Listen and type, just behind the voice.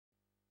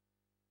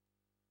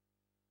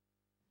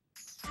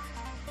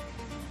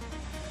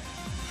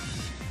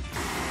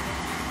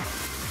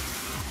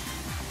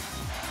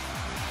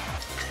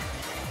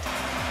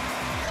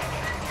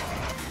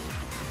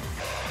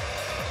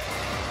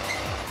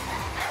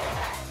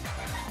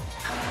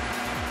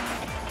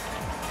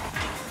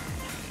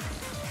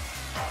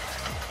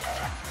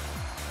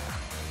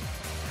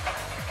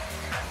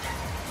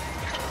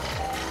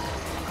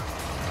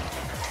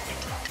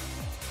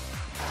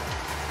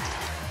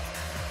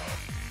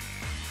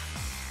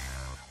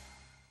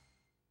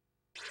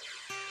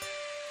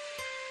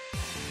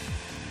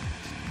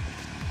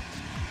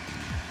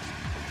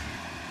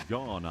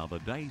Gone are the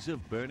days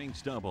of burning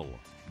stubble.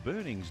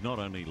 Burning's not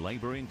only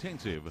labour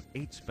intensive,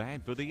 it's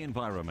bad for the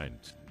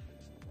environment.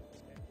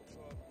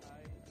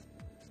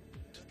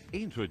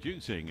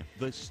 Introducing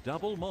the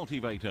Stubble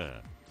Multivator,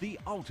 the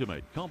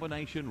ultimate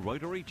combination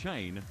rotary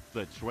chain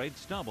that shreds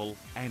stubble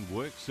and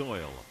works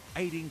soil,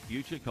 aiding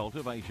future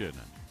cultivation.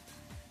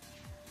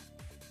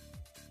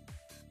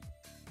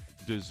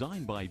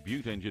 Designed by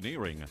Bute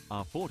Engineering,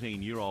 a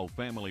 14-year-old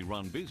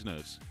family-run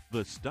business,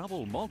 the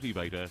Stubble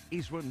Multivator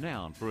is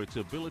renowned for its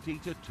ability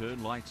to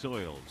turn light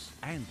soils,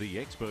 and the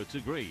experts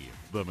agree.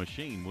 The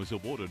machine was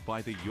awarded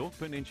by the Yorke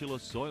Peninsula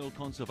Soil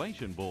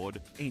Conservation Board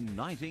in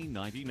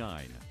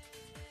 1999.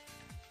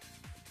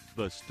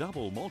 The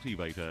Stubble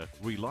Multivator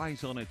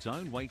relies on its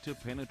own weight to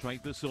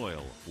penetrate the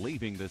soil,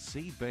 leaving the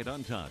seed bed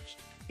untouched.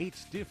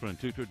 It's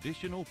different to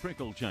traditional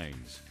prickle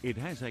chains. It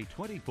has a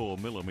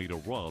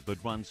 24mm rod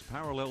that runs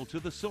parallel to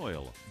the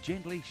soil,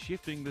 gently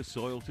shifting the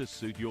soil to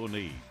suit your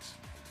needs.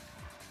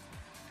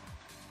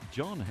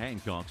 John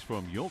Hancock's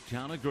from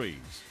Yorktown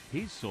agrees.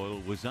 His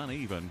soil was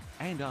uneven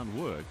and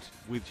unworked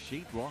with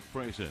sheetrock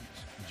present.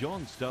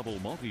 John's Stubble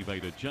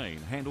Multivator chain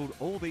handled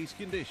all these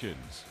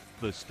conditions.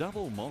 The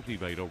Stubble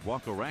Multivator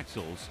rocker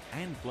axles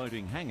and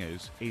floating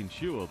hangers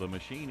ensure the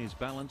machine is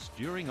balanced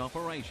during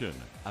operation,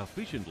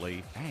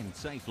 efficiently and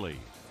safely.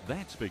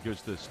 That's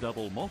because the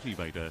Stubble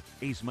Multivator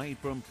is made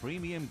from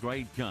premium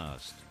grade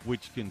cast,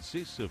 which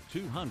consists of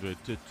 200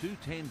 to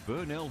 210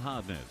 Burnell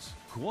hardness.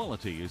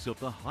 Quality is of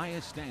the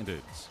highest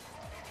standards.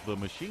 The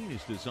machine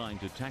is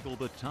designed to tackle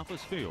the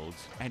toughest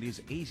fields and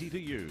is easy to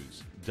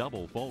use,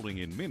 double folding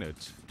in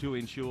minutes to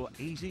ensure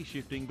easy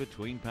shifting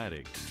between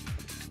paddocks.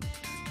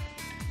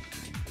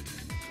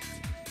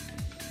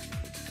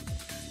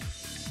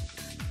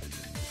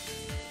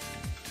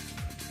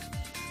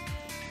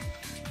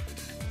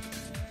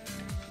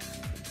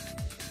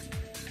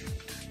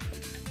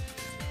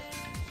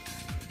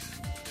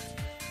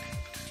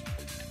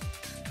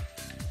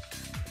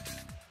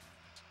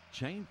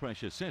 Chain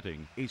pressure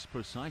setting is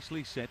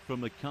precisely set from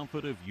the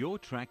comfort of your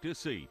tractor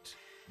seat.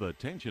 The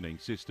tensioning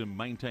system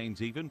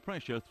maintains even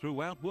pressure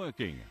throughout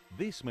working.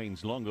 This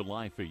means longer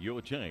life for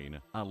your chain,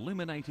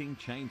 eliminating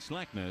chain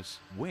slackness,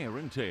 wear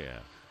and tear.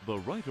 The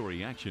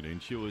rotary action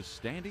ensures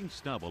standing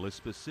stubble is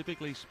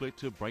specifically split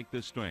to break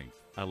the strength,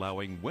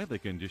 allowing weather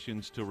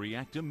conditions to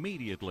react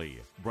immediately,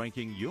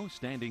 breaking your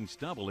standing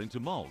stubble into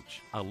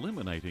mulch,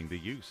 eliminating the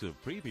use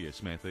of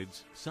previous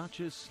methods such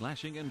as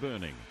slashing and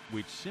burning,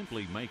 which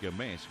simply make a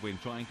mess when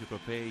trying to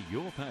prepare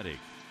your paddock.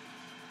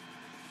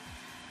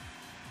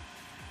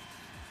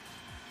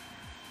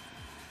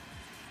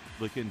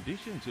 The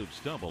conditions of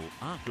stubble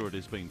after it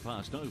has been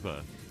passed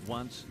over,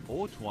 once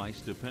or twice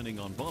depending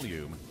on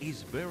volume,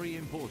 is very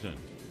important.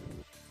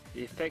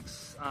 The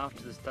effects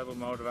after the Stubble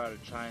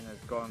Multivator chain has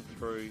gone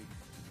through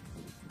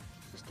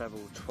the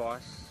stubble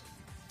twice.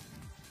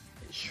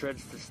 It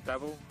shreds the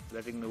stubble,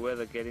 letting the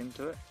weather get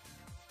into it.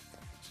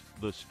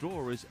 The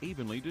straw is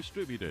evenly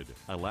distributed,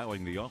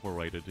 allowing the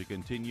operator to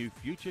continue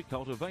future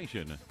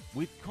cultivation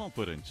with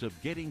confidence of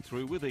getting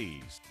through with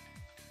ease.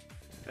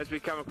 As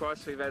we come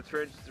across, we've had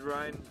 3 inches of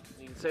rain.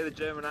 You can see the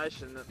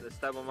germination that the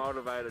Stubble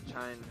Multivator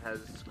chain has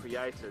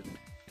created.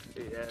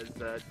 It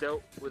has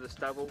dealt with the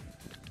stubble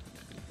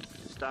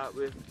to start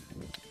with.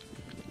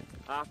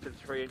 After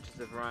 3 inches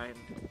of rain,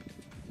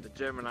 the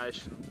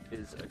germination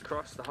is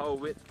across the whole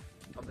width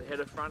of the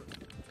header front,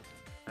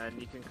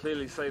 and you can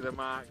clearly see the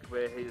mark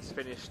where he has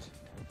finished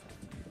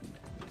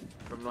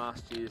from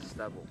last year's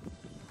stubble.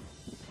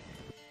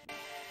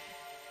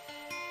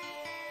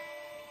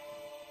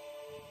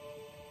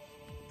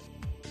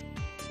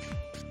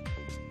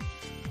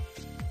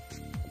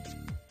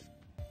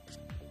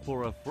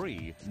 For a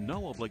free,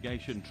 no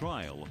obligation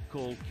trial,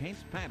 call Kent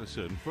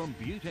Patterson from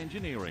Bute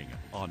Engineering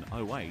on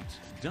 08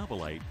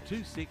 88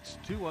 26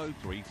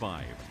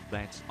 2035.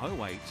 That's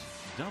 08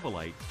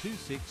 88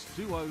 26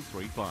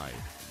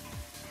 2035.